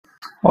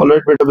All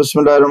right, beta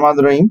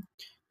Bismillahirrahmanirrahim.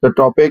 The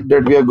topic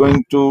that we are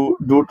going to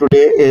do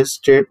today is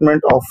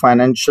statement of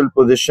financial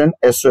position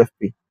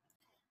SOFP.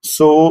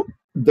 So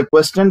the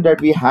question that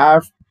we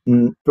have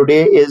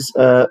today is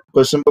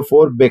question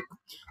before BIC.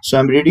 So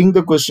I'm reading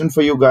the question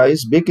for you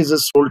guys. BIC is a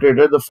sole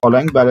trader. The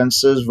following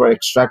balances were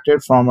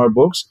extracted from our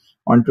books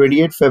on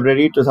 28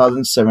 February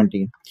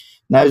 2017.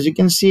 Now, as you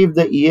can see, if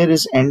the year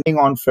is ending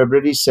on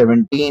February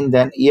 17,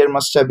 then year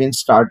must have been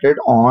started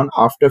on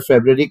after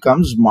February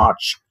comes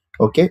March.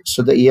 Okay,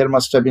 so the year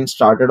must have been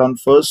started on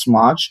 1st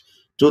March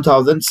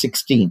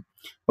 2016.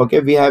 Okay,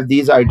 we have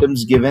these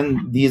items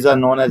given. These are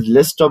known as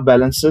list of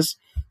balances,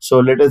 so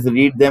let us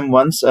read them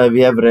once.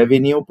 We have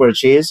revenue,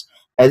 purchase.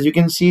 As you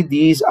can see,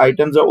 these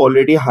items are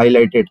already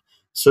highlighted.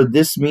 So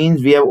this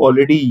means we have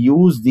already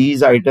used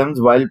these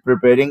items while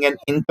preparing an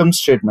income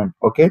statement.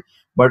 Okay.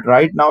 But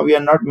right now we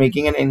are not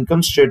making an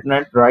income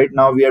statement. Right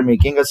now we are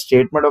making a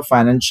statement of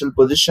financial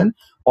position,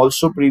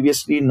 also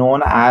previously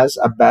known as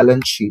a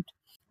balance sheet.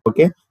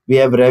 Okay. We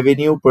have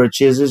revenue,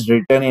 purchases,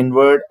 return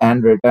inward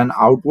and return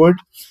outward.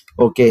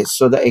 Okay.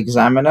 So the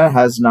examiner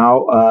has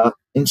now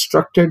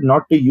instructed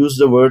not to use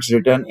the words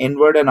return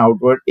inward and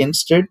outward.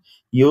 Instead,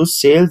 use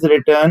sales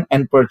return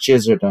and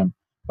purchase return.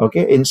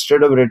 Okay,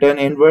 instead of return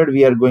inward,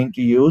 we are going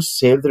to use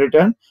sales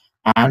return,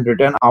 and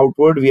return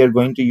outward, we are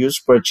going to use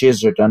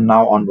purchase return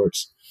now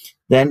onwards.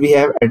 Then we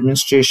have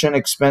administration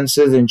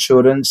expenses,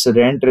 insurance,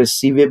 rent,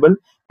 receivable.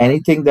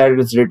 Anything that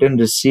is written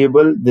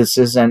receivable, this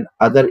is an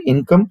other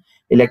income.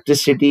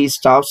 Electricity,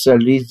 staff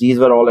salaries, these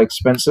were all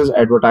expenses.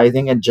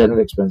 Advertising and general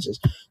expenses.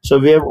 So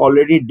we have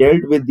already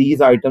dealt with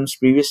these items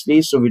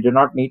previously, so we do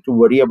not need to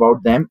worry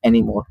about them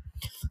anymore.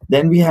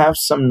 Then we have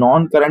some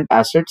non-current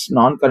assets.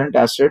 Non-current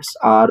assets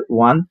are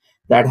one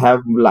that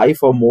have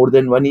life of more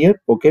than 1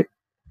 year. Okay,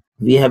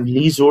 we have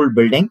leasehold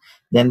building,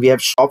 then we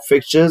have shop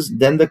fixtures,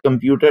 then the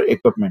computer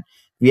equipment.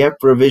 We have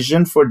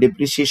provision for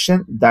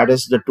depreciation, that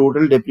is the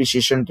total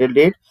depreciation till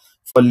date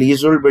for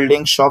leasehold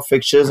building, shop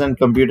fixtures and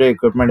computer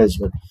equipment as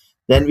well.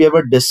 Then we have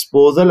a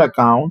disposal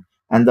account,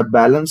 and the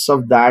balance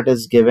of that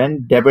is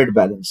given debit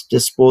balance,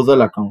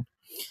 disposal account.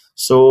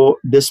 So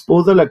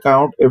disposal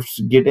account, if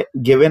it's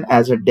given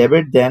as a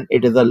debit, then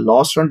it is a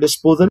loss on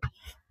disposal,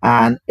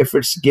 and if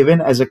it's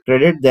given as a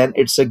credit, then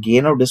it's a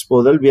gain of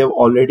disposal. We have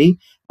already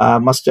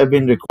must have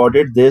been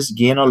recorded this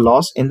gain or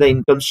loss in the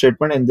income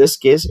statement. In this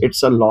case,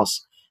 it's a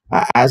loss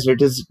as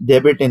it is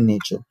debit in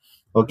nature.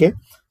 Okay,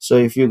 so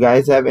if you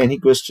guys have any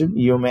question,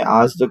 you may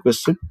ask the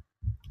question.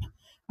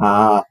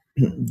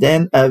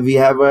 Then we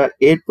have a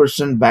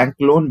 8% bank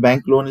loan.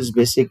 Bank loan is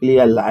basically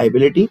a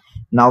liability.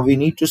 Now we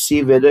need to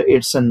see whether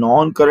it's a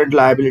non-current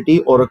liability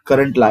or a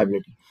current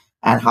liability,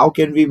 and how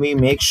can we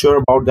make sure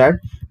about that.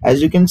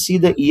 As you can see,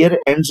 the year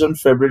ends on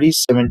February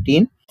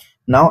 17.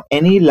 Now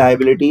any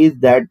liabilities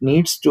that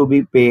needs to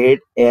be paid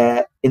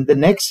in the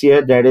next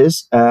year, that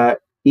is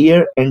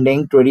year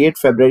ending 28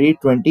 February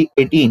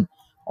 2018,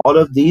 all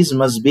of these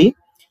must be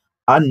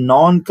are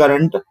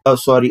non-current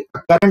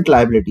current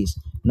liabilities.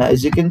 Now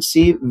as you can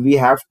see, we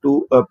have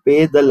to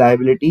pay the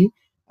liability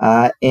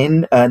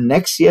in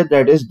next year,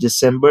 that is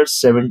December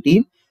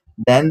 17.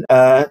 Then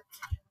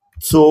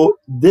so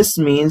this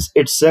means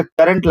it's a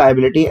current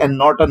liability and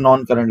not a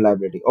non-current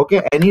liability.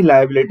 Okay, any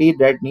liability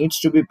that needs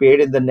to be paid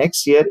in the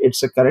next year,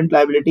 it's a current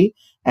liability,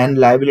 and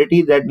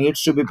liability that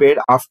needs to be paid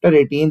after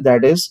 18,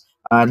 that is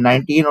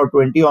 19 or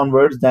 20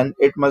 onwards, then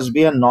it must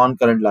be a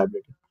non-current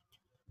liability.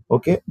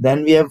 Okay,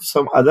 then we have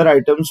some other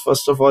items.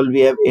 First of all,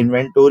 we have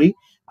inventory,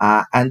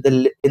 and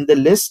in the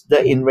list,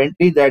 the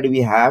inventory that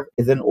we have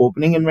is an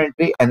opening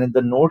inventory, and in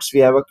the notes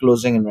we have a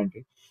closing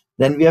inventory.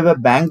 Then we have a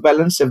bank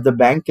balance. If the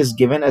bank is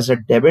given as a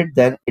debit,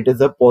 then it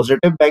is a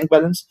positive bank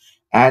balance,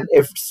 and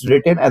if it's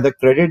written as a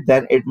credit,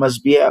 then it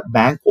must be a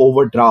bank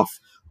overdraft.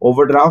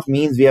 Overdraft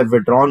means we have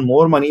withdrawn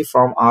more money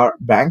from our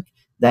bank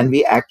than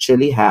we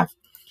actually have.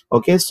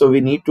 Okay, so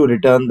we need to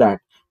return that,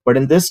 but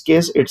in this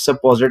case, it's a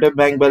positive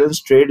bank balance.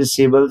 Trade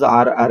receivables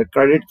are our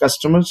credit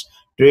customers.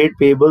 Trade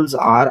payables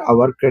are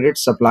our credit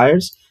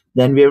suppliers.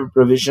 Then we have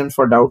provision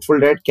for doubtful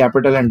debt,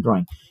 capital, and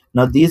drawing.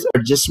 Now these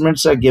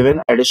adjustments are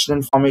given additional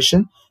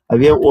information.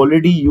 We have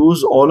already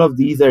used all of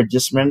these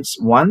adjustments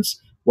once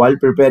while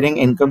preparing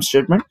income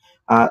statement.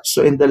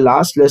 So in the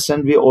last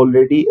lesson, we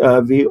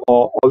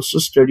also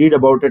studied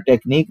about a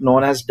technique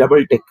known as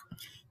double tick.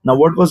 Now,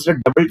 what was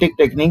the double tick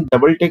technique?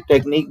 Double tick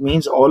technique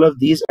means all of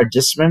these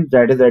adjustments,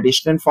 that is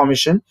additional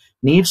information,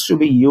 needs to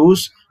be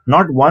used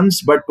not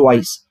once but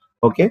twice.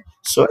 Okay,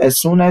 so as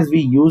soon as we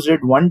use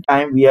it one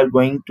time, we are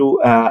going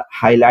to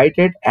highlight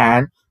it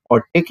and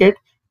or tick it,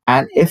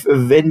 and if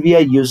when we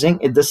are using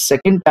it the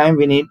second time,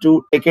 we need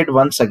to tick it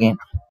once again.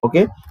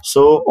 Okay,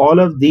 so all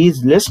of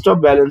these list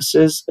of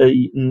balances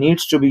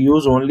needs to be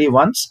used only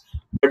once,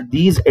 but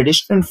these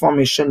additional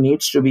information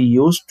needs to be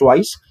used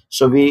twice,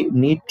 so we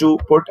need to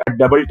put a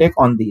double tick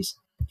on these.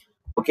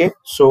 Okay,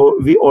 so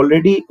we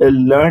already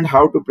learned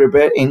how to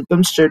prepare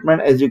income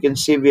statement. As you can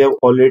see, we have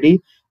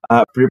already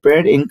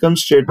prepared income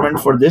statement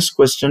for this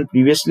question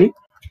previously.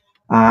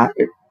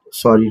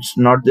 Sorry, it's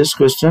not this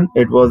question,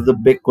 it was the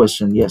big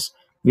question. Yes,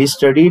 We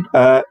studied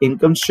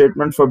income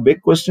statement for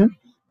big question,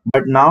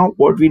 but now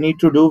what we need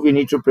to do, we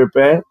need to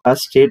prepare a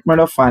statement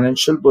of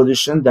financial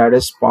position, that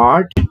is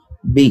part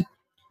B.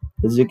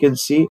 As you can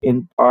see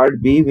in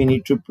part B, we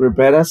need to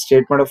prepare a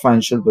statement of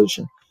financial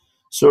position.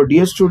 So,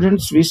 dear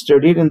students, we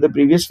studied in the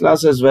previous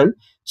class as well.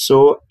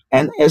 So,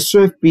 an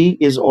SOFP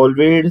is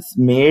always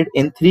made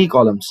in three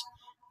columns.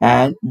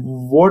 And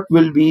what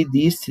will be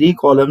these three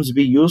columns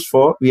be used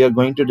for? We are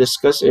going to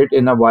discuss it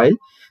in a while.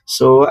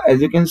 So,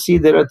 as you can see,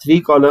 there are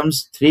three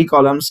columns. Three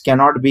columns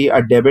cannot be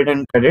a debit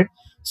and credit.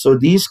 So,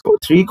 these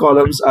three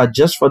columns are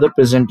just for the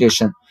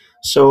presentation.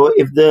 So,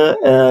 if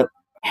the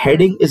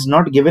heading is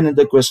not given in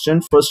the question,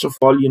 first of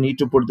all, you need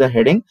to put the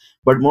heading,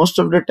 but most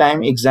of the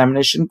time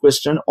examination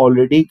question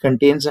already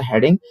contains a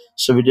heading,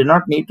 so we do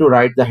not need to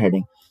write the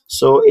heading.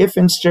 So if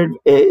instead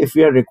if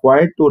we are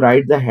required to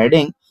write the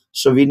heading,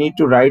 so we need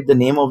to write the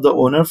name of the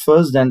owner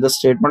first, then the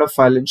statement of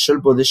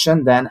financial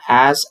position, then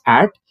as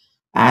at,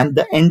 and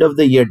the end of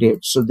the year date.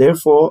 So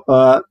therefore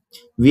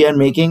we are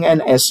making an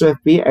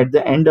SOFP at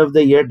the end of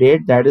the year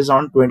date, that is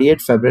on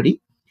 28th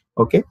February.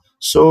 Okay,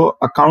 so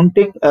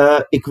accounting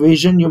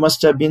equation you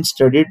must have been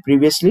studied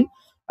previously.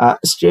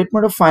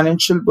 Statement of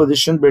financial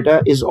position,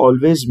 beta, is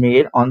always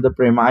made on the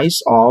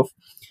premise of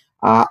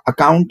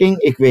accounting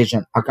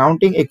equation.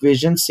 Accounting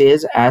equation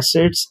says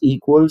assets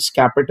equals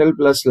capital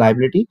plus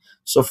liability.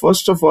 So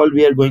first of all,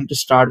 we are going to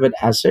start with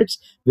assets.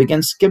 We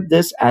can skip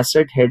this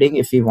asset heading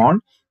if we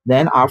want.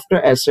 Then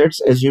after assets,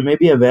 as you may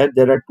be aware,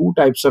 there are two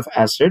types of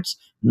assets: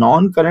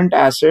 non-current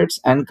assets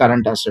and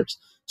current assets.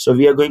 So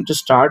we are going to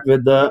start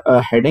with the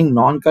heading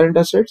non-current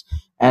assets,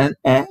 and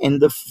in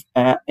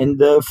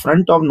the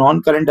front of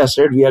non-current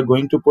asset, we are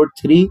going to put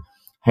three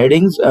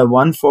headings,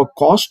 one for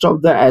cost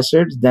of the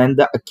assets, then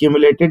the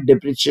accumulated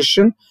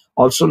depreciation,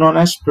 also known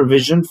as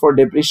provision for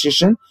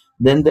depreciation,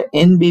 then the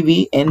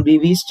NBV.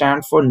 NBV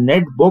stand for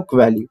net book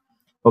value.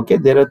 Okay,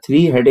 there are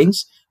three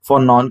headings for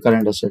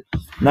non-current asset.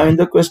 Now in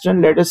the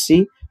question, let us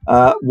see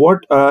what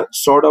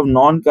sort of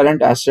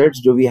non-current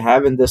assets do we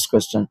have in this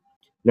question.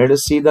 Let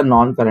us see the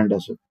non-current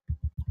asset.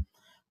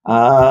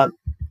 uh,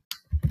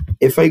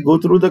 if I go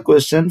through the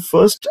question,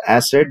 first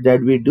asset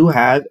that we do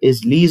have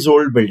is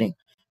leasehold building.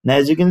 Now,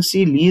 as you can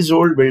see,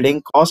 leasehold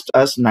building cost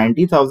us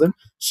 90,000.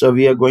 So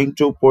we are going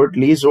to put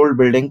leasehold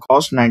building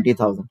cost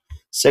 90,000.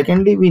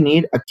 Secondly, we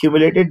need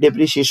accumulated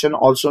depreciation,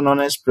 also known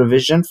as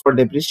provision for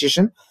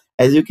depreciation.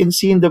 As you can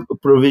see in the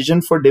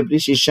provision for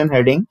depreciation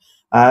heading,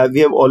 we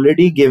have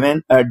already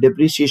given a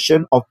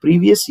depreciation of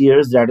previous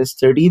years, that is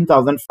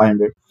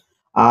 13,500.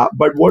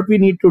 But what we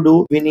need to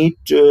do,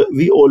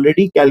 we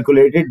already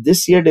calculated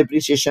this year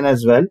depreciation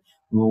as well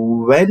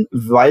when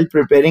while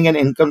preparing an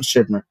income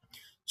statement.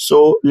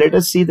 So let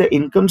us see the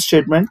income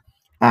statement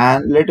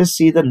and let us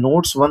see the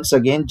notes once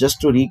again,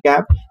 just to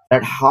recap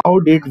that how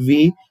did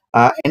we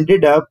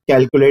ended up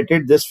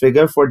calculated this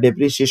figure for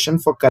depreciation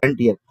for current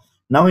year.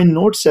 Now in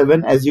note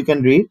 7, as you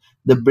can read,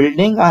 the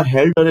building are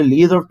held on a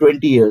lease of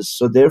 20 years.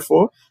 So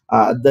therefore,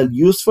 the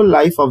useful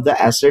life of the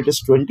asset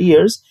is 20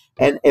 years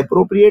and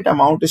appropriate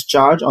amount is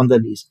charged on the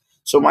lease.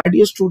 So my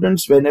dear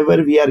students,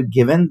 whenever we are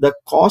given the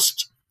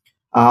cost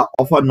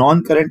of a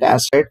non-current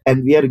asset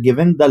and we are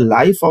given the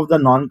life of the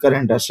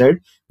non-current asset,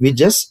 we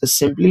just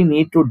simply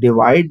need to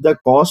divide the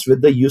cost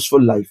with the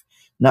useful life.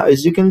 Now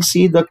as you can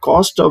see, the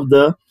cost of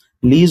the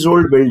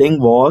leasehold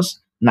building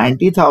was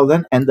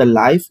 90,000 and the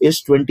life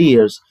is 20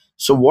 years.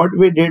 So what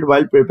we did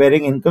while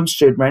preparing income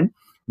statement,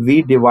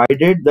 we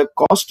divided the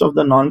cost of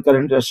the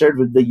non-current asset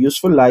with the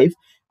useful life,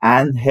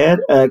 and here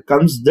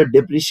comes the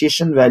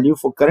depreciation value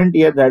for current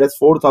year, that is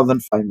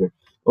 4,500.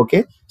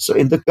 Okay, so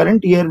in the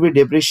current year, we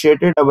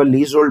depreciated our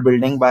leasehold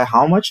building by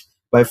how much?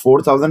 By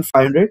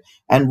 4,500.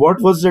 And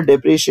what was the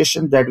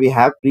depreciation that we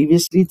have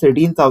previously?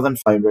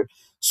 13,500.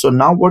 So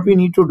now what we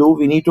need to do,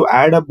 we need to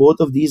add up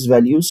both of these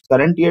values.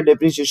 Current year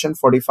depreciation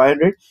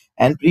 4,500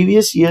 and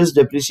previous year's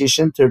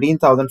depreciation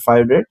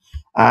 13,500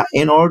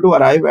 in order to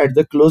arrive at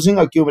the closing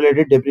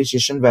accumulated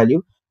depreciation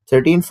value.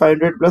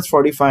 13,500 plus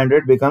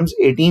 4,500 becomes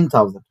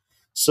 18,000.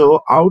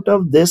 So out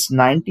of this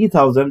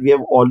 90,000, we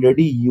have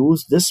already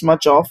used this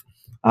much of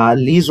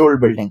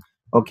leasehold building.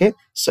 Okay,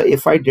 so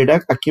if I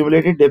deduct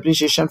accumulated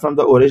depreciation from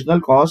the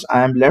original cost,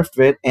 I am left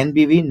with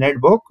NBV, net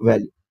book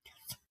value.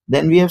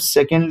 Then we have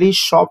secondly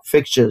shop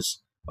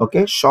fixtures.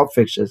 Okay, shop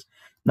fixtures.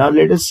 Now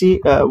let us see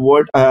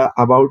what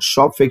about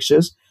shop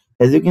fixtures.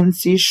 As you can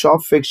see,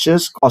 shop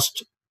fixtures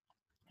cost.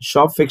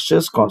 Shop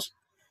fixtures cost.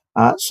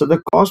 So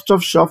the cost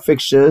of shop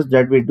fixtures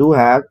that we do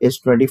have is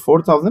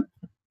 24,000.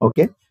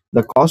 Okay,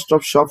 the cost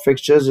of shop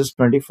fixtures is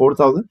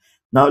 24,000.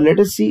 Now let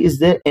us see, is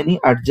there any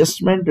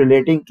adjustment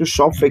relating to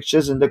shop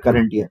fixtures in the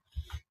current year?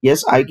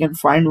 Yes, I can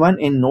find one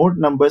in note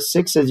number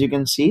 6. As you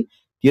can see,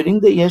 during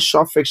the year,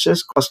 shop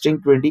fixtures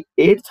costing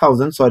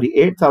 28,000, sorry,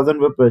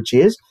 8,000 were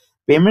purchased.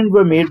 Payment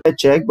were made by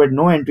check, but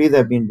no entries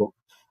have been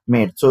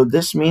made. So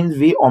this means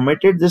we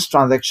omitted this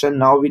transaction.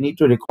 Now we need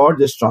to record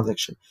this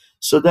transaction.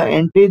 So the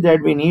entry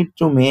that we need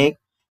to make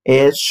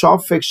is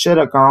shop fixture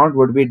account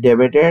would be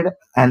debited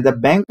and the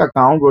bank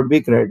account would be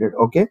credited.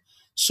 Okay.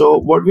 So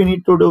what we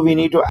need to do, we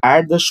need to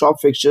add the shop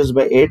fixtures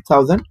by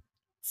 8,000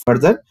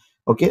 further.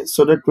 Okay,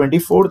 so the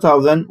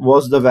 24,000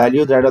 was the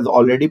value that has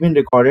already been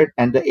recorded,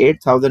 and the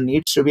 8,000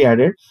 needs to be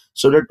added.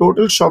 So the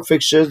total shop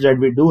fixtures that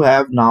we do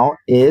have now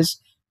is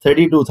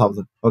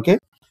 32,000. Okay,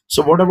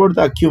 so what about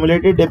the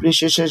accumulated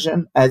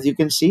depreciation? As you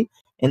can see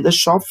in the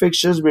shop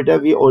fixtures beta,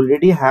 we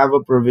already have a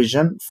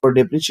provision for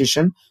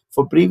depreciation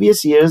for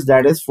previous years,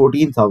 that is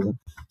 14,000.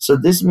 So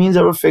this means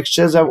our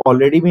fixtures have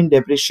already been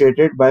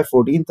depreciated by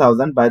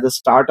 14,000 by the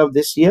start of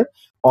this year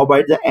or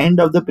by the end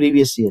of the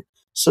previous year.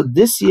 So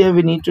this year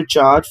we need to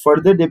charge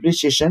further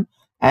depreciation.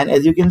 And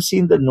as you can see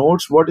in the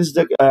notes, what is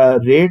the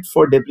rate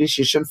for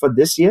depreciation for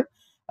this year?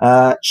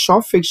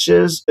 Shop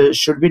fixtures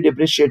should be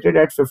depreciated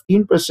at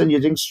 15%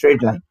 using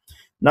straight line.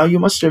 Now you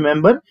must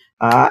remember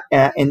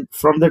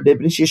from the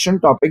depreciation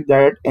topic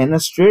that in a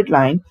straight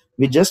line,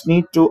 we just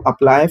need to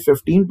apply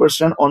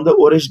 15% on the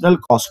original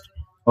cost.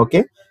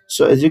 Okay.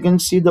 So as you can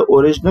see, the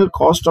original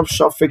cost of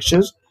shop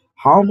fixtures,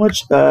 how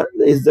much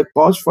is the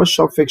cost for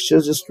shop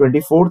fixtures is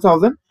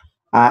 24,000,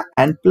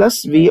 and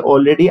plus we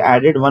already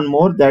added one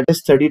more, that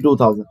is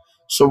 32,000.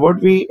 So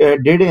what we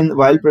did in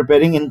while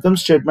preparing income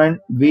statement,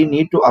 we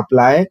need to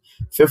apply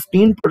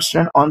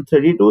 15% on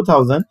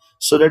 32,000,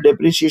 so the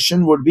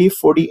depreciation would be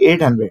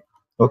 4,800.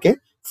 Okay,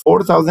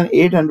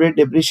 4,800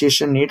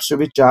 depreciation needs to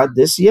be charged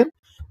this year,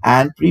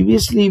 and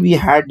previously we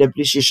had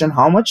depreciation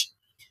how much?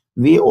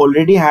 We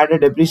already had a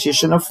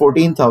depreciation of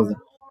 14,000.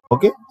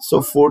 Okay,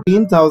 so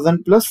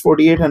 14,000 plus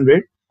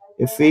 4,800,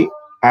 if we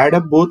add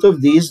up both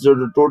of these,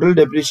 the total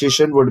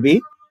depreciation would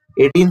be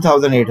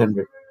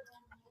 18,800.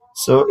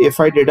 So if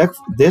I deduct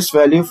this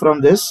value from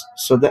this,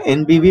 so the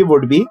NBV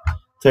would be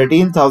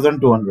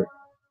 13,200.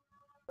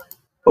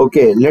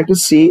 Okay, let us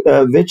see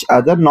which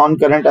other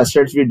non-current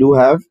assets we do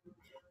have.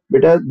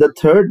 Because the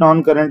third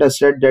non-current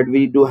asset that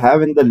we do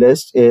have in the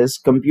list is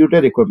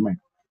computer equipment.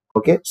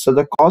 Okay, so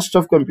the cost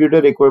of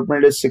computer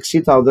equipment is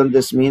 60,000.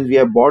 This means we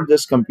have bought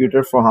this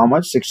computer for how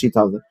much?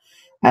 60,000.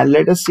 And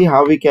let us see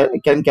how we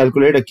can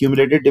calculate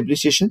accumulated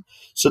depreciation.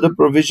 So the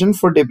provision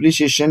for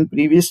depreciation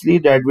previously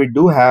that we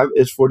do have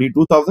is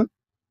 42,000.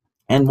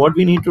 And what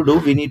we need to do,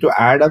 we need to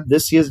add up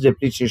this year's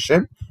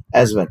depreciation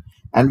as well.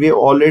 And we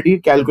already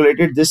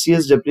calculated this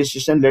year's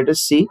depreciation. Let us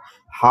see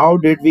how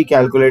did we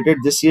calculated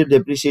this year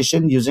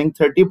depreciation using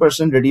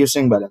 30%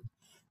 reducing balance.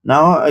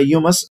 Now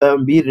you must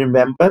be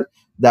remember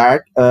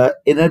that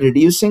in a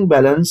reducing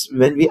balance,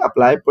 when we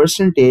apply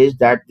percentage,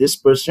 that this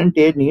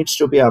percentage needs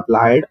to be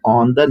applied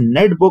on the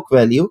net book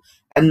value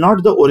and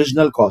not the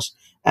original cost.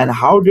 And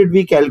how did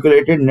we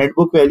calculated net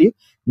book value?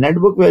 Net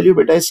book value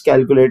beta is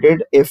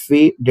calculated if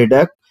we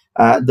deduct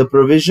the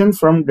provision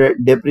from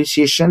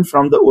depreciation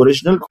from the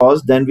original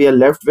cost, then we are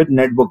left with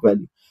net book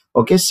value.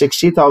 Okay,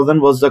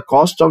 60,000 was the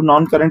cost of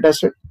non-current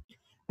asset,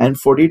 and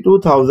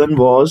 42,000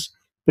 was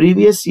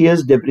previous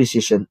year's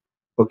depreciation.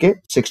 Okay,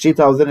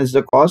 60,000 is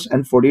the cost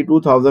and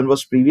 42,000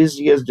 was previous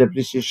year's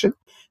depreciation.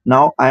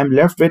 Now I am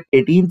left with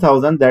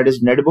 18,000, that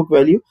is net book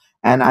value,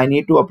 and I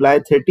need to apply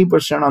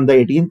 30% on the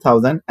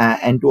 18,000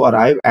 and to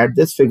arrive at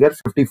this figure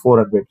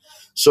 5,400.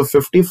 So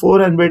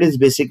 5,400 is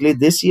basically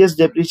this year's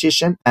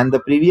depreciation, and the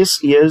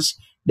previous year's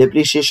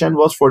depreciation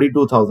was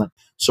 42,000.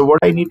 So what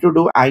I need to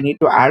do, I need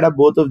to add up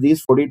both of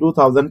these,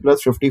 42,000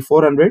 plus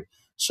 5,400,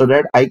 so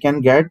that I can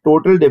get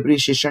total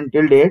depreciation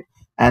till date,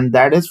 and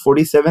that is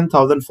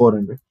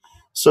 47,400.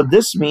 So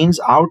this means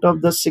out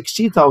of the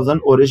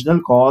 60,000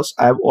 original cost,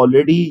 I have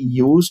already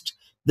used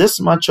this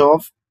much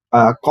of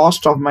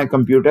cost of my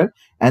computer,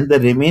 and the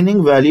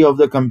remaining value of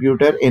the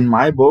computer in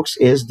my books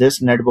is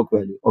this net book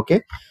value.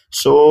 Okay,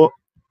 so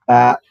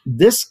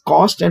this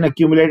cost and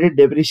accumulated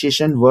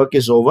depreciation work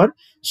is over.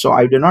 So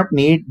I do not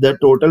need the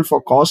total for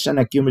cost and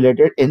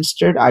accumulated.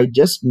 Instead, I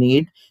just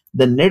need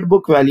the net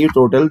book value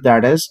total.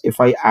 That is, if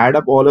I add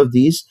up all of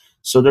these,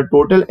 so the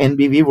total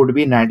NBV would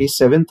be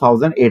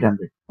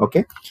 97,800.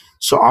 Okay,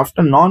 so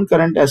after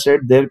non-current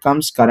asset, there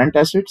comes current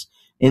assets.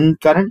 In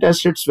current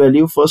assets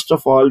value, first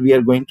of all, we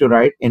are going to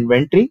write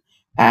inventory,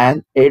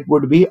 and it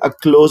would be a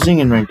closing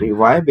inventory.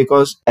 Why?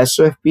 Because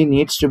SOFP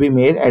needs to be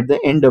made at the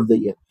end of the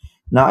year.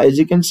 Now, as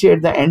you can see,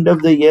 at the end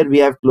of the year, we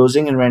have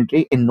closing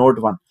inventory in note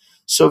 1.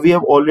 So we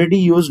have already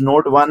used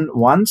note 1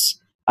 once.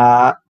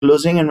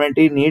 Closing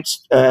inventory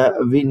needs,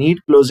 we need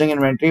closing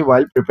inventory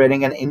while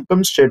preparing an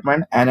income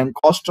statement, and in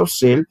cost of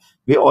sale,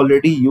 we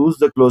already used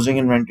the closing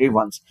inventory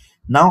once.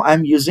 Now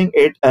I'm using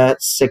it a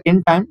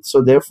second time.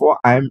 So therefore,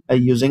 I'm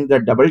using the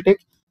double tick.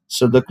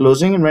 So the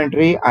closing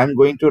inventory, I'm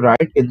going to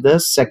write in the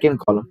second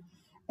column.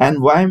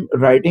 And why I'm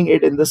writing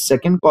it in the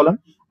second column,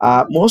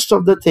 most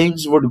of the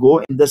things would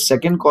go in the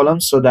second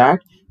column, so that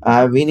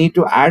we need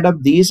to add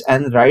up these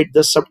and write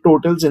the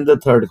subtotals in the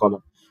third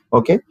column.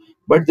 Okay,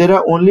 but there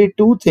are only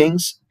two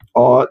things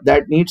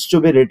that needs to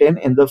be written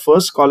in the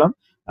first column.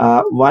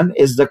 One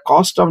is the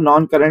cost of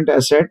non-current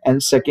asset,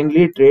 and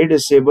secondly trade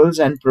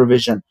receivables and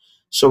provision.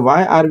 So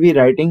why are we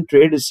writing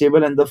trade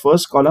receivable in the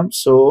first column?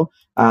 So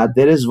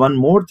there is one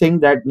more thing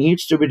that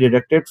needs to be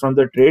deducted from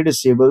the trade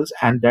receivables,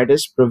 and that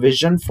is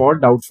provision for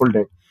doubtful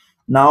debt.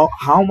 Now,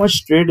 how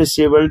much trade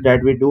receivable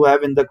that we do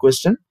have in the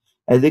question?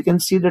 As you can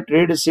see, the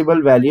trade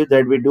receivable value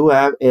that we do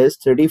have is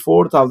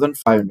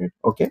 34,500.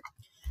 Okay.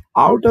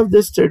 Out of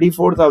this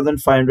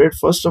 34,500,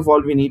 first of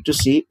all, we need to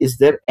see, is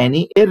there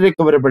any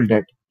irrecoverable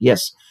debt?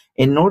 Yes.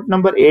 In note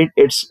number 8,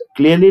 it's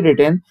clearly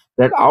written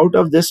that out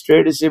of this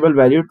trade receivable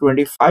value,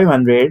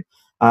 2,500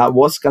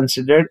 was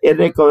considered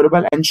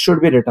irrecoverable and should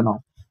be written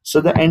off.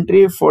 So the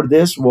entry for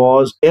this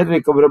was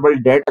irrecoverable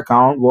debt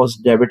account was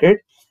debited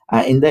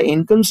in the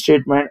income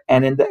statement,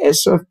 and in the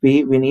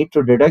SOFP, we need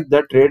to deduct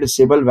the trade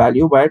receivable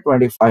value by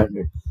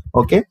 2,500.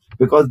 Okay,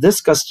 because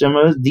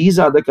these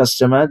are the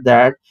customers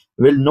that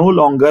will no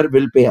longer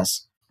will pay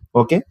us.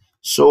 Okay,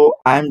 so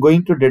I am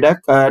going to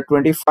deduct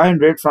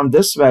 2,500 from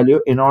this value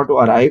in order to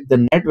arrive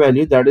the net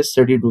value, that is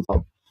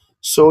 32,000.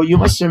 So you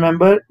must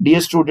remember, dear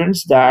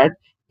students, that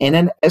in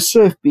an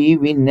SOFP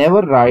we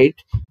never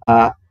write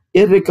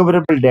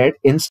irrecoverable debt.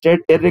 Instead,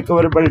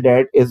 irrecoverable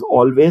debt is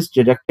always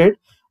deducted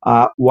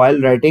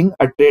while writing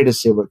a trade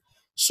receivable.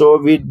 So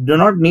we do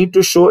not need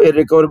to show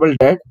irrecoverable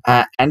debt,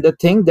 and the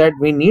thing that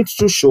we need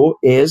to show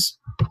is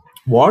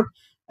what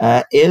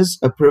is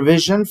a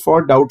provision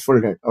for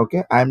doubtful debt.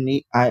 Okay, I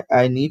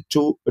need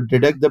to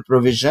deduct the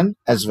provision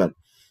as well.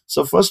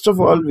 So first of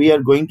all, we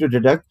are going to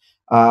deduct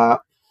uh,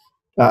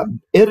 uh,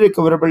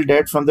 irrecoverable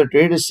debt from the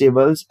trade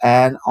receivables,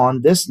 and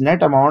on this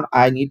net amount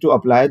I need to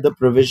apply the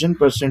provision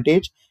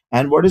percentage.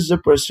 And what is the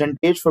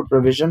percentage for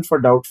provision for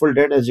doubtful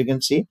debt? As you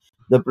can see,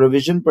 the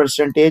provision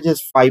percentage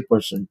is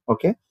 5%.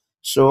 Okay,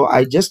 so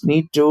I just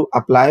need to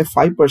apply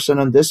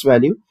 5% on this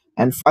value,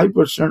 and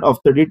 5% of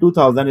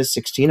 32,000 is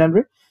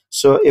 1,600.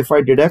 So if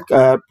I deduct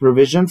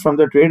provision from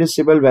the trade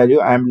receivable value,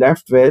 I am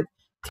left with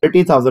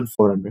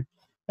 30,400.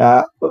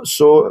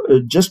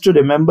 Just to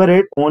remember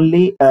it,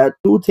 only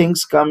two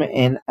things come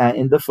in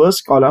the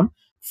first column.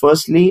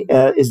 Firstly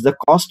is the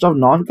cost of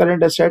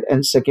non-current asset,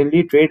 and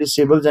secondly trade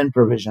receivables and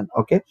provision.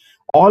 Okay,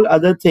 all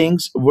other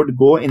things would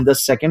go in the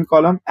second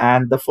column,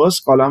 and the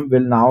first column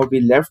will now be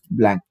left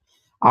blank.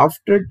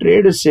 After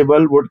trade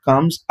receivable would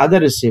comes other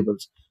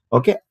receivables.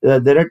 Okay,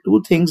 there are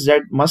two things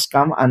that must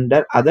come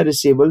under other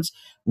receivables.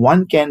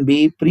 One can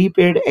be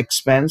prepaid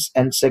expense,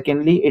 and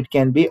secondly it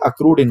can be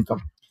accrued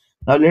income.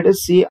 Now let us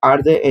see,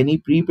 are there any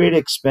prepaid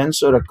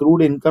expense or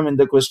accrued income in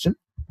the question?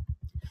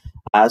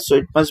 So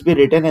it must be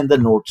written in the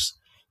notes.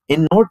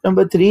 In note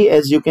number 3,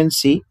 as you can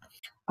see,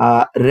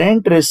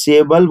 rent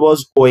receivable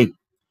was owing.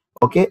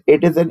 Okay,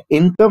 it is an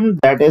income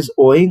that is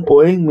owing.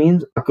 Owing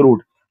means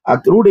accrued.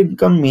 Accrued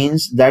income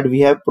means that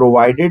we have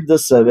provided the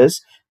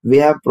service, we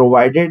have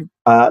provided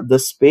the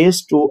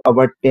space to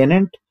our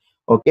tenant.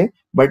 Okay,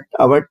 but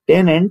our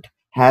tenant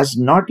has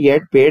not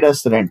yet paid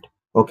us rent.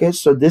 Okay,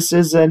 so this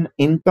is an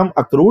income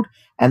accrued,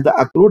 and the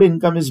accrued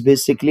income is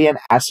basically an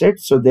asset,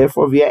 so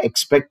therefore we are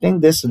expecting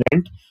this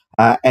rent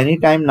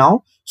anytime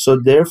now, so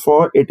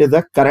therefore it is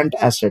a current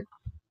asset.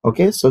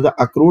 Okay, so the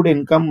accrued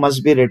income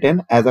must be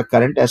written as a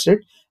current asset.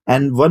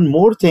 And one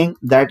more thing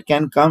that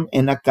can come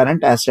in a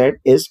current asset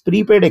is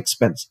prepaid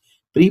expense.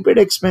 Prepaid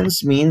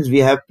expense means we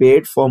have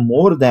paid for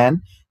more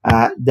than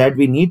that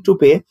we need to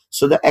pay.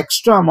 So the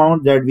extra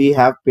amount that we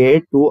have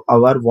paid to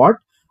our what?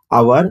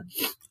 Our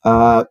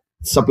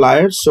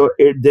suppliers. So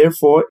it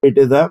therefore it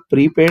is a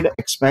prepaid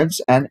expense,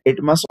 and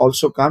it must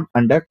also come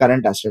under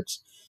current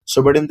assets.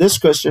 So but in this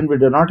question we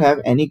do not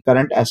have any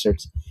current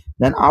assets.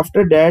 Then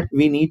after that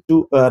we need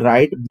to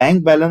write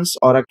bank balance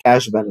or a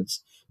cash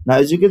balance. Now,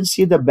 as you can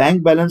see, the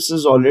bank balance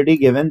is already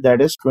given,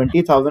 that is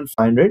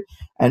 20,500,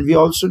 and we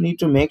also need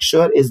to make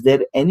sure, is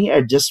there any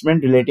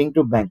adjustment relating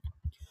to bank?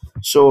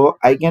 So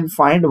I can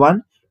find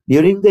one.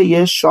 During the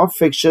year, shop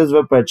fixtures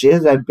were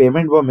purchased and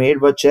payment were made,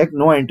 were checked,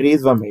 no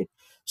entries were made.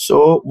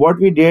 So what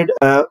we did,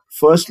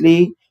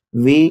 firstly,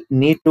 we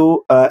need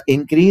to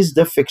increase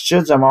the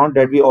fixtures amount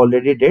that we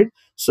already did.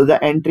 So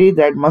the entry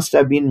that must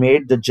have been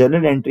made, the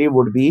journal entry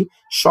would be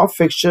shop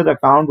fixture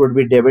account would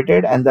be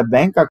debited and the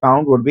bank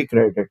account would be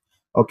credited.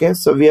 Okay,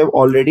 so we have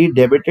already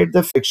debited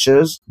the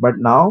fixtures, but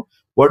now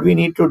what we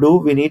need to do,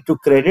 we need to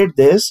credit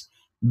this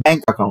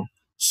bank account.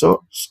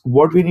 So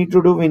what we need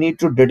to do, we need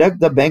to deduct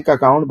the bank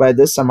account by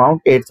this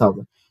amount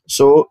 8,000.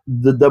 So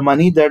the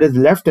money that is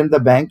left in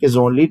the bank is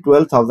only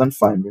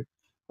 12,500.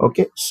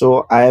 Okay,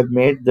 so I have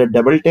made the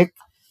double tick.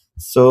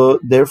 So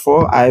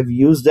therefore I have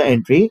used the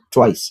entry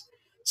twice.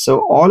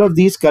 So all of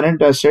these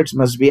current assets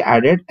must be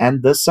added,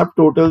 and the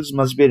subtotals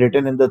must be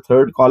written in the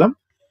third column.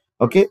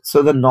 Okay,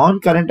 so the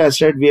non-current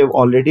asset we have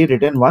already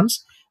written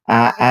once,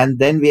 and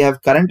then we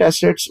have current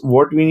assets.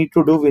 What we need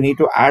to do, we need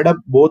to add up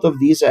both of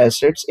these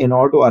assets in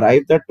order to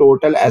arrive the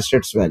total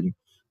assets value.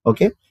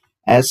 Okay,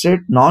 asset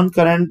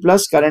non-current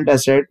plus current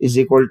asset is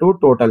equal to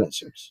total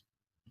assets.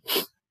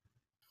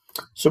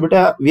 So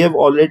beta, we have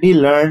already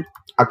learned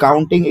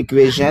accounting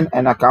equation,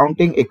 and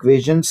accounting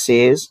equation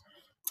says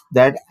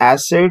that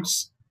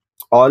assets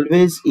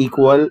always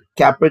equal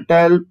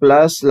capital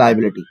plus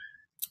liability.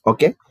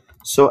 Okay,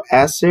 so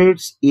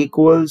assets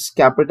equals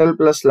capital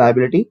plus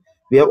liability.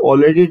 We have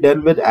already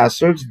done with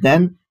assets,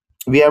 then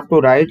we have to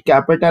write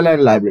capital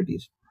and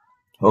liabilities.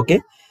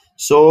 Okay,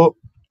 so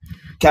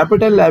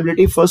Capital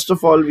liability, first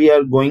of all, we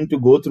are going to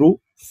go through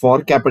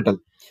for capital.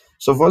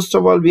 So first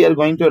of all, we are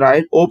going to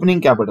write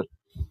opening capital.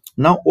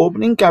 Now,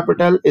 opening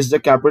capital is the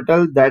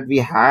capital that we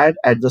had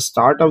at the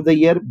start of the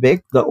year.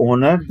 Big, the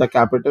owner, the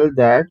capital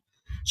that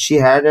she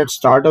had at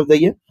start of the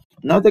year.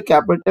 Now, the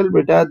capital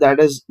beta that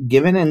is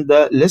given in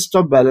the list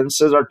of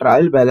balances or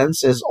trial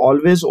balance is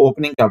always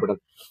opening capital.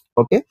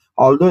 Okay,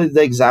 although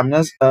the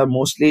examiners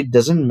mostly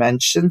doesn't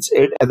mentions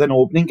it as an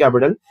opening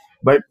capital,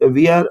 but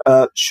we are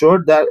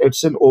sure that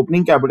it's an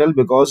opening capital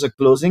because a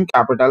closing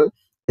capital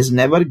is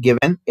never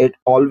given. It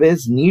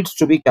always needs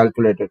to be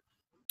calculated.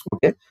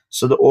 Okay,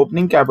 so the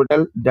opening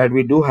capital that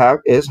we do have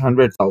is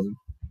 100,000.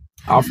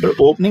 After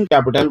opening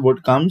capital,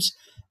 what comes?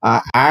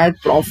 Add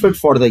profit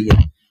for the year.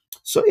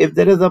 So if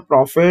there is a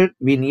profit,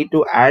 we need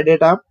to add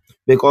it up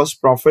because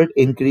profit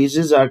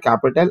increases our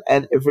capital,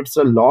 and if it's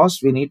a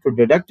loss, we need to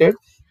deduct it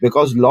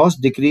because loss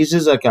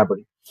decreases our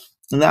capital.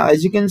 Now,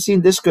 as you can see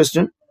in this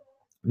question,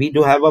 we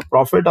do have a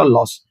profit or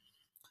loss.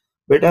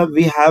 But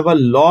we have a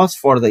loss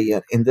for the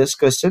year. In this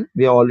question,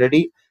 we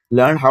already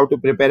learned how to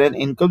prepare an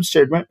income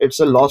statement. It's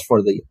a loss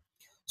for the year.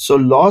 So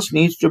loss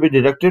needs to be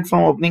deducted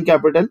from opening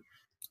capital,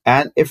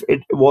 and if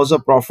it was a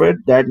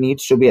profit, that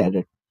needs to be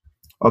added.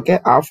 Okay,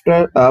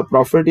 after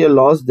profit or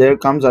loss, there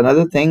comes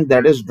another thing,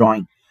 that is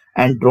drawing,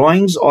 and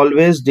drawings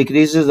always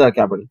decreases our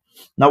capital.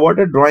 Now, what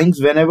are drawings?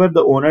 Whenever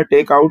the owner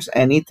take out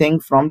anything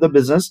from the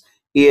business,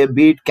 be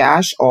it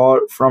cash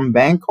or from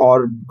bank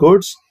or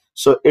goods,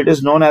 so it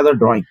is known as a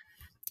drawing.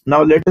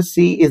 Now let us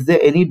see, is there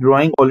any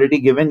drawing already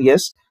given?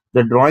 Yes,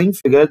 the drawing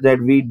figure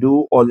that we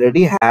do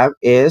already have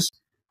is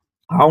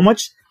how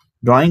much?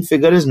 Drawing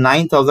figure is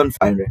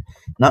 9,500.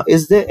 Now,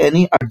 is there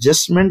any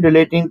adjustment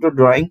relating to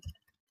drawing?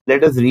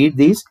 Let us read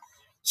these.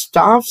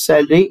 Staff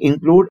salary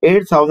include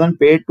 8,000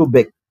 paid to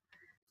Big.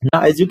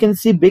 Now, as you can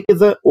see, Big is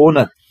the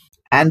owner,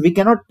 and we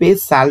cannot pay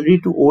salary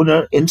to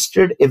owner.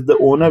 Instead, if the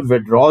owner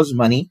withdraws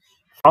money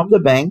from the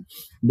bank,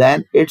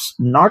 then it's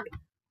not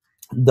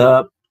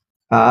the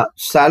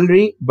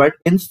salary, but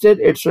instead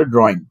it's a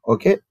drawing.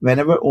 Okay,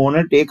 whenever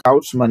owner take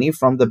out money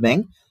from the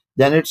bank,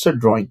 then it's a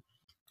drawing.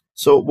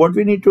 So what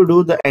we need to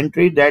do, the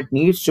entry that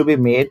needs to be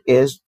made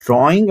is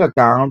drawing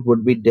account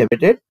would be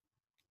debited,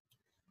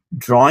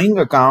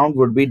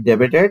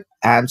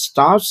 and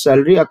staff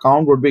salary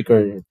account would be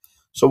credited.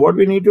 So what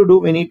we need to do,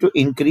 we need to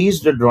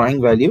increase the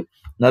drawing value.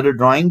 Now the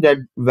drawing that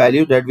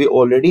value that we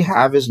already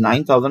have is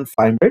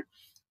 9,500,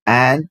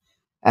 and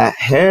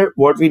here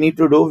what we need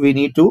to do, we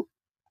need to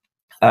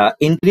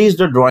increase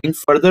the drawing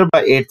further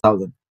by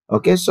 8,000.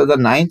 Okay, so the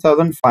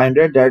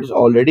 9,500 that is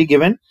already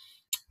given,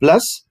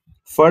 plus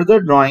further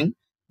drawing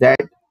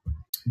that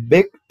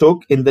Big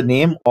took in the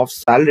name of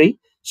salary,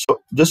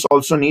 so this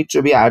also needs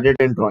to be added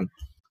in drawing.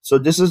 So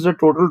this is the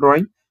total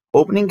drawing.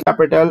 Opening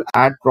capital,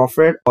 add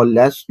profit or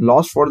less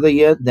loss for the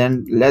year,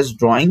 then less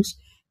drawings.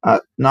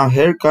 Now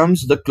here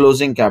comes the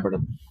closing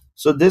capital.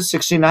 So this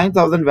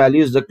 69,000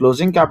 value is the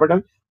closing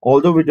capital,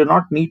 although we do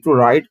not need to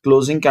write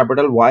closing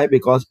capital. Why?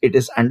 Because it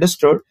is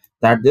understood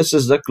that this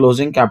is the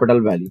closing capital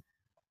value.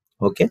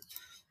 Okay,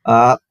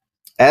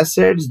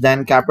 assets,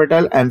 then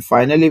capital, and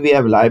finally we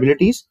have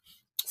liabilities.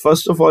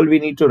 First of all, we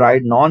need to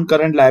write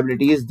non-current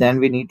liabilities,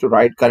 then we need to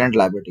write current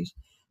liabilities.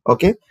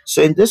 Okay,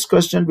 so in this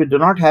question, we do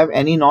not have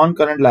any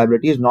non-current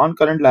liabilities.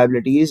 Non-current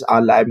liabilities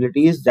are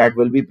liabilities that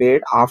will be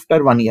paid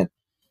after 1 year.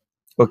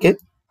 Okay,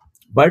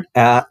 but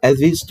as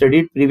we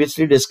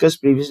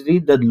discussed previously,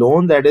 the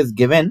loan that is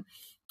given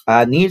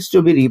needs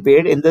to be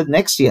repaid in the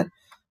next year.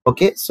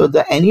 Okay, so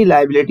the any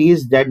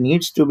liabilities that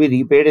needs to be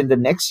repaid in the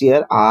next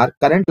year are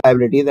current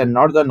liabilities and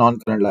not the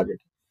non-current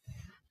liability.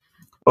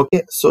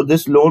 Okay, so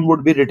this loan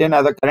would be written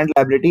as a current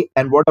liability.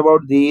 And what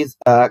about these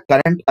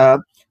current?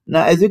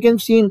 Now, as you can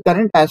see in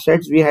current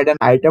assets, we had an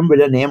item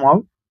with a name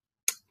of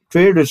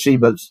trade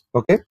receivables.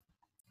 Okay,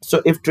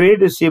 so if trade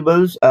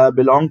receivables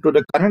belong to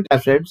the current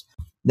assets,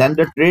 then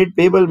the trade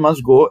payable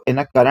must go in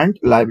a current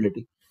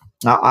liability.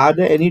 Now, are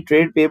there any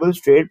trade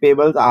payables? Trade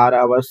payables are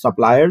our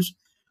suppliers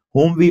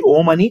whom we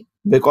owe money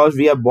because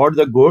we have bought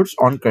the goods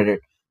on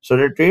credit. So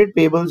the trade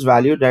payables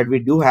value that we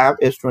do have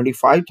is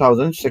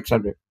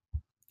 25,600.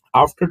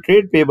 After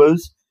trade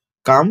payables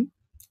come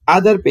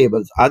other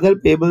payables. Other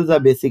payables are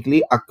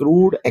basically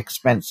accrued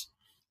expense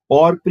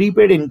or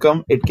prepaid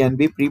income. It can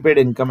be prepaid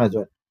income as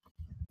well.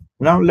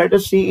 Now let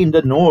us see in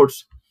the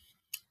notes,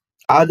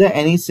 are there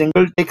any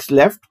single ticks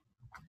left?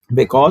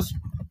 Because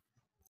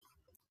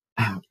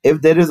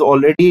if there is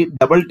already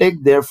double tick,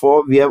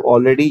 therefore we have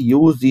already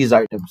used these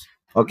items.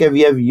 Okay,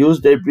 we have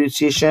used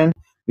depreciation,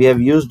 we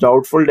have used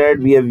doubtful debt,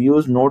 we have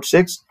used note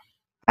 6,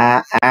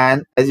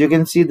 and as you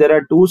can see, there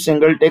are two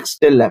single ticks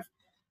still left.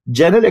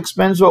 General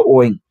expense or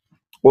owing.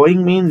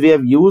 Owing means we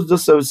have used the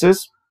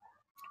services,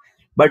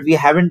 but we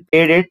haven't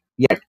paid it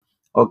yet.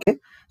 Okay,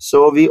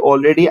 so we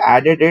already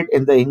added it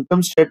in the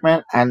income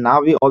statement, and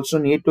now we also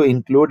need to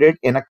include it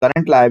in a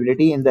current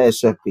liability in the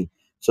SFP.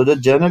 So the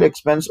general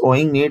expense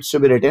owing needs to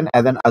be written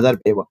as an other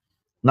payable.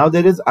 Now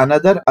there is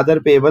another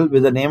other payable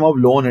with the name of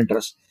loan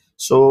interest.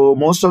 So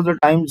most of the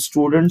time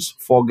students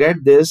forget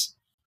this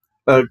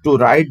to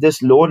write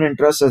this loan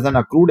interest as an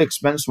accrued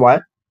expense.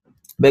 Why?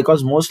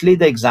 Because mostly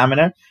the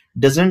examiner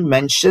doesn't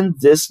mention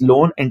this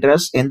loan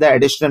interest in the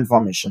additional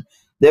information.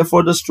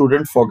 Therefore, the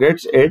student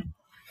forgets it.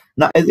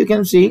 Now, as you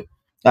can see,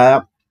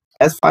 uh,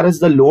 as far as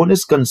the loan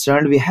is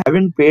concerned, we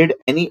haven't paid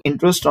any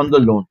interest on the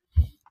loan.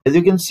 As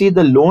you can see,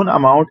 the loan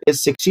amount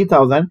is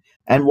 60,000,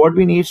 and what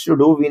we need to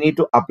do, we need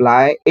to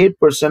apply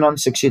 8% on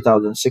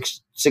 60,000.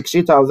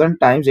 60,000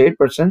 times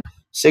 8%,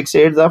 6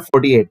 8s are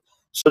 48.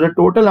 So the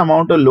total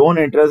amount of loan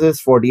interest is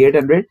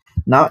 4,800.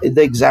 Now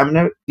the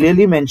examiner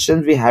clearly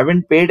mentions we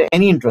haven't paid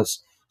any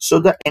interest, so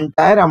the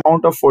entire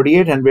amount of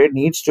 4,800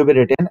 needs to be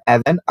written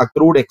as an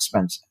accrued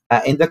expense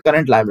in the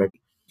current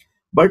liability.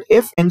 But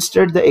if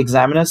instead the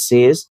examiner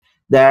says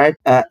that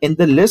in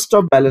the list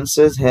of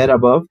balances here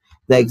above,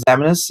 the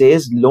examiner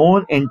says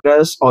loan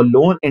interest or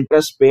loan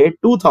interest paid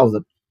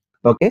 2,000.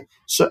 Okay.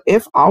 So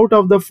if out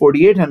of the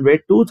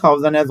 4,800,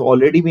 2,000 has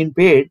already been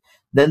paid,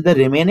 then the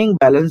remaining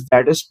balance,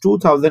 that is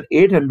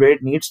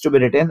 2,800, needs to be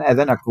written as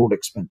an accrued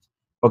expense.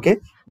 Okay.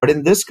 But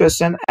in this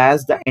question,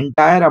 as the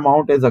entire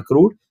amount is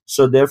accrued,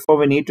 so therefore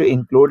we need to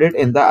include it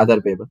in the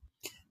other payable.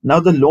 Now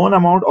the loan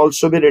amount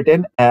also be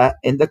written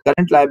in the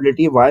current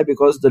liability. Why?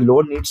 Because the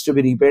loan needs to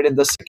be repaid in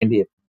the second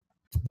year,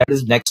 that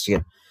is next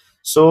year.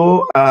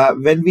 So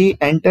when we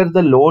enter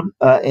the loan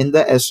in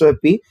the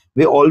SOP,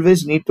 we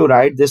always need to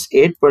write this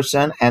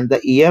 8% and the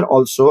year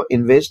also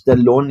in which the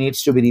loan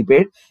needs to be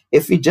repaid.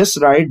 If we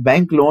just write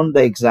bank loan,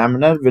 the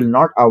examiner will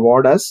not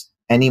award us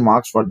any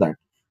marks for that.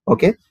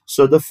 Okay,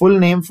 so the full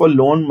name for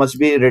loan must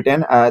be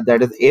written,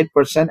 that is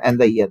 8% and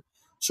the year.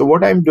 So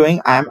what I'm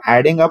doing, I'm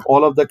adding up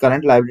all of the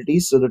current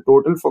liabilities. So the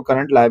total for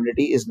current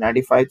liability is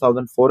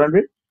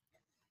 95,400.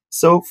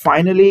 So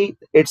finally,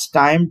 it's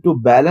time to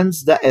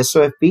balance the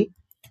SOFP.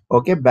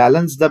 Okay,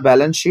 balance the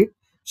balance sheet.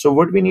 So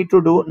what we need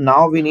to do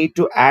now, we need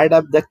to add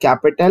up the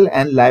capital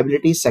and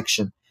liability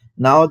section.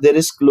 Now there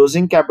is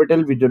closing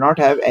capital. We do not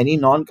have any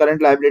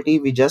non-current liability.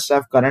 We just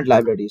have current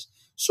liabilities.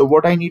 So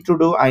what I need to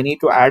do, I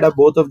need to add up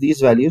both of these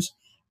values,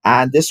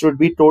 and this would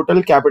be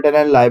total capital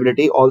and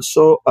liability,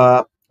 also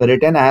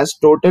written as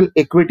total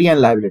equity and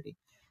liability.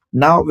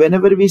 Now,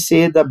 whenever we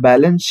say the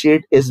balance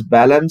sheet is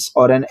balance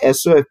or an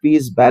SOFP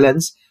is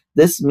balance,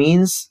 this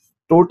means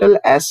total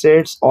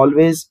assets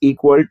always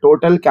equal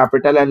total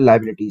capital and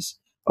liabilities.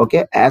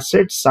 Okay,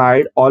 asset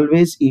side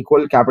always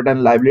equal capital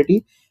and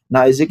liability.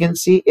 Now, as you can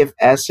see, if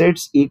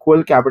assets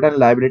equal capital and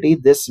liability,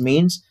 this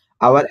means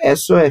our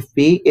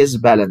SOFP is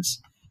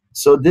balance.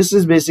 So this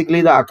is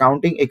basically the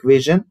accounting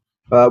equation.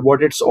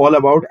 What it's all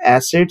about: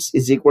 assets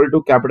is equal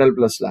to capital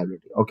plus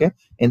liability. Okay,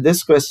 in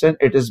this question,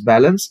 it is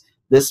balance.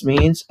 This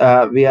means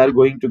we are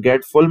going to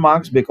get full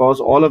marks because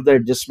all of the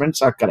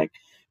adjustments are correct.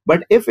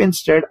 But if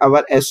instead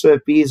our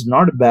SOFP is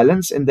not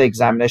balanced in the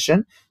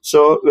examination,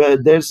 so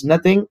there's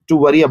nothing to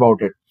worry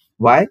about it.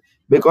 Why?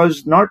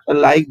 Because not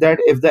like that,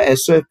 if the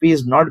SOFP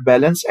is not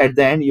balanced, at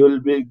the end you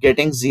will be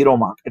getting 0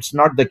 mark. It's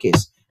not the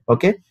case.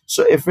 Okay,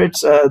 so if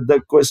it's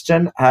the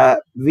question,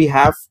 we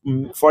have,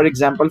 for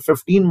example,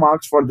 15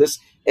 marks for this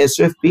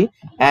SOFP,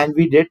 and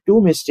we did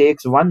 2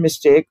 mistakes. One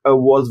mistake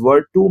was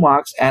worth 2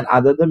 marks and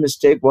other the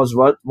mistake was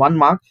worth 1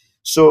 mark.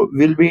 So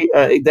will be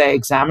the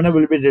examiner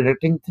will be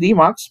deducting 3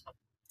 marks,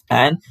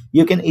 and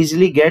you can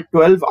easily get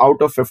 12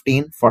 out of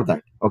 15 for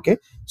that. Okay,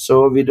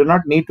 so we do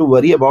not need to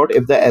worry about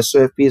if the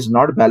SOFP is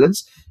not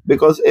balanced,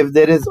 because if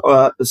there is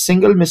a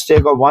single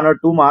mistake of 1 or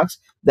 2 marks,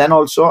 then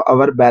also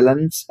our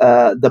balance,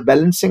 the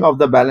balancing of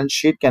the balance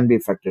sheet can be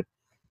affected.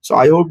 So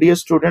I hope, dear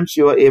students,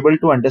 you are able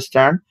to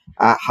understand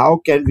how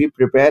can we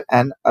prepare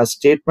a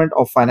statement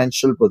of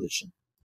financial position.